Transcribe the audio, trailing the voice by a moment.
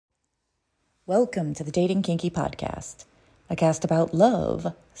Welcome to the Dating Kinky Podcast, a cast about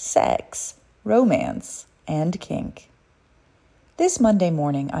love, sex, romance, and kink. This Monday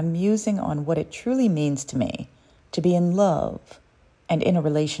morning, I'm musing on what it truly means to me to be in love and in a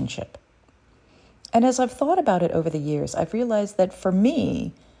relationship. And as I've thought about it over the years, I've realized that for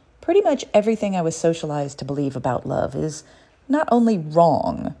me, pretty much everything I was socialized to believe about love is not only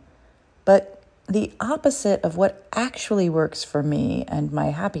wrong, but the opposite of what actually works for me and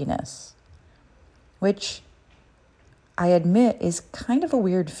my happiness. Which I admit is kind of a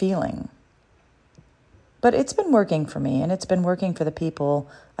weird feeling. But it's been working for me, and it's been working for the people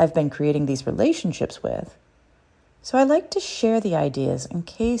I've been creating these relationships with. So I like to share the ideas in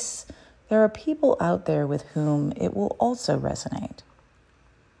case there are people out there with whom it will also resonate.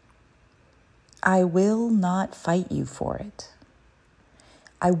 I will not fight you for it.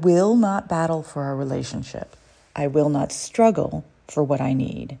 I will not battle for our relationship. I will not struggle for what I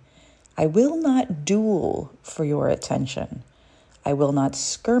need. I will not duel for your attention. I will not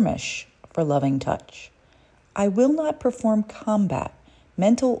skirmish for loving touch. I will not perform combat,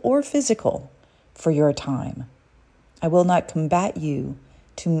 mental or physical, for your time. I will not combat you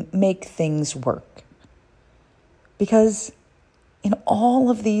to make things work. Because in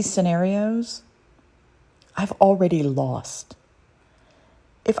all of these scenarios, I've already lost.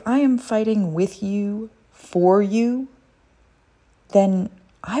 If I am fighting with you, for you, then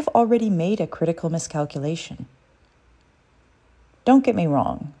I've already made a critical miscalculation. Don't get me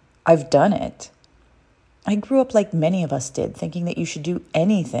wrong, I've done it. I grew up like many of us did, thinking that you should do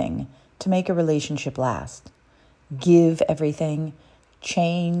anything to make a relationship last. Give everything,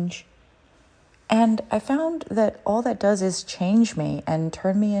 change. And I found that all that does is change me and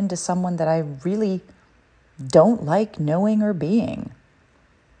turn me into someone that I really don't like knowing or being.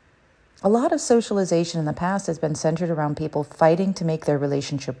 A lot of socialization in the past has been centered around people fighting to make their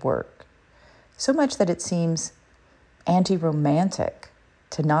relationship work. So much that it seems anti-romantic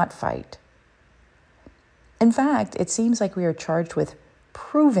to not fight. In fact, it seems like we are charged with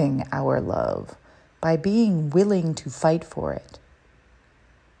proving our love by being willing to fight for it.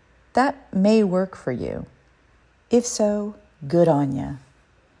 That may work for you. If so, good on ya.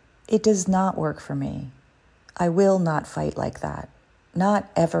 It does not work for me. I will not fight like that.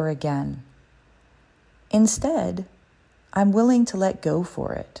 Not ever again. Instead, I'm willing to let go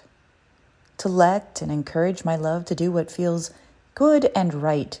for it, to let and encourage my love to do what feels good and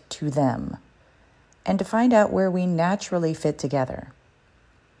right to them, and to find out where we naturally fit together,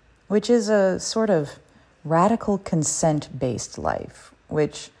 which is a sort of radical consent-based life,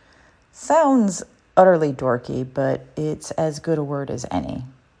 which sounds utterly dorky, but it's as good a word as any.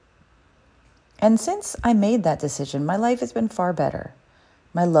 And since I made that decision, my life has been far better.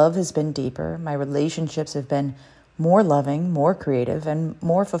 My love has been deeper. My relationships have been more loving, more creative, and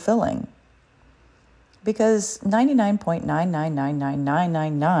more fulfilling. Because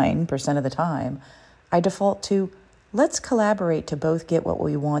 99.9999999% of the time, I default to, let's collaborate to both get what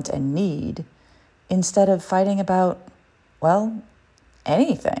we want and need, instead of fighting about, well,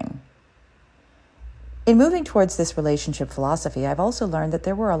 anything. In moving towards this relationship philosophy, I've also learned that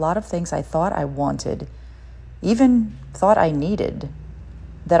there were a lot of things I thought I wanted, even thought I needed,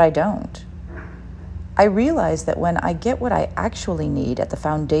 that I don't. I realize that when I get what I actually need at the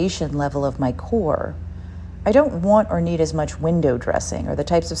foundation level of my core, I don't want or need as much window dressing or the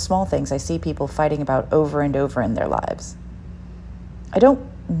types of small things I see people fighting about over and over in their lives. I don't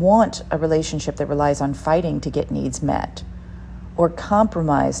want a relationship that relies on fighting to get needs met, or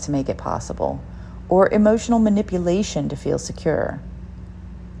compromise to make it possible, or emotional manipulation to feel secure.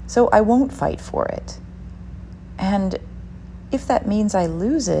 So I won't fight for it. And if that means I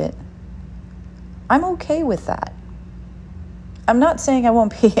lose it, I'm okay with that. I'm not saying I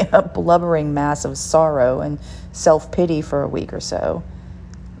won't be a blubbering mass of sorrow and self-pity for a week or so.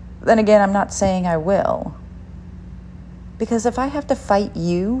 Then again, I'm not saying I will. Because if I have to fight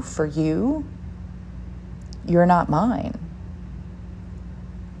you for you, you're not mine.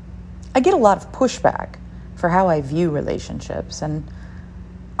 I get a lot of pushback for how I view relationships, and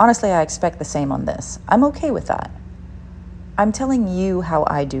honestly, I expect the same on this. I'm okay with that. I'm telling you how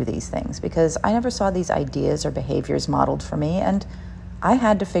I do these things because I never saw these ideas or behaviors modeled for me, and I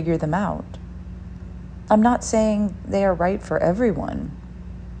had to figure them out. I'm not saying they are right for everyone.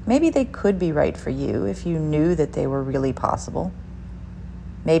 Maybe they could be right for you if you knew that they were really possible.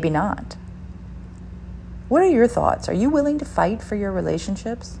 Maybe not. What are your thoughts? Are you willing to fight for your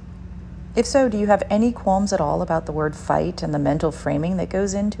relationships? If so, do you have any qualms at all about the word fight and the mental framing that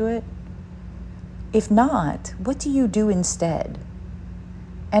goes into it? If not, what do you do instead?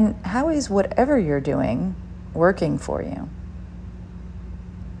 And how is whatever you're doing working for you?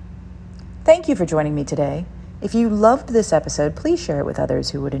 Thank you for joining me today. If you loved this episode, please share it with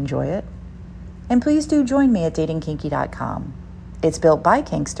others who would enjoy it. And please do join me at datingkinky.com. It's built by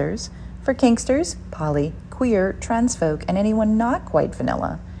Kinksters, for Kinksters, poly, queer, trans folk, and anyone not quite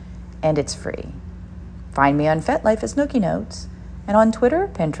vanilla. And it's free. Find me on FetLife as Nookie Notes, and on Twitter,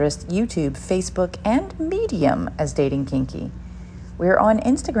 Pinterest, YouTube, Facebook, and Medium as Dating Kinky. We're on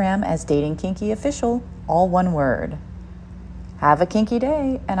Instagram as Dating Kinky Official, all one word. Have a kinky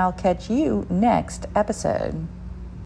day, and I'll catch you next episode.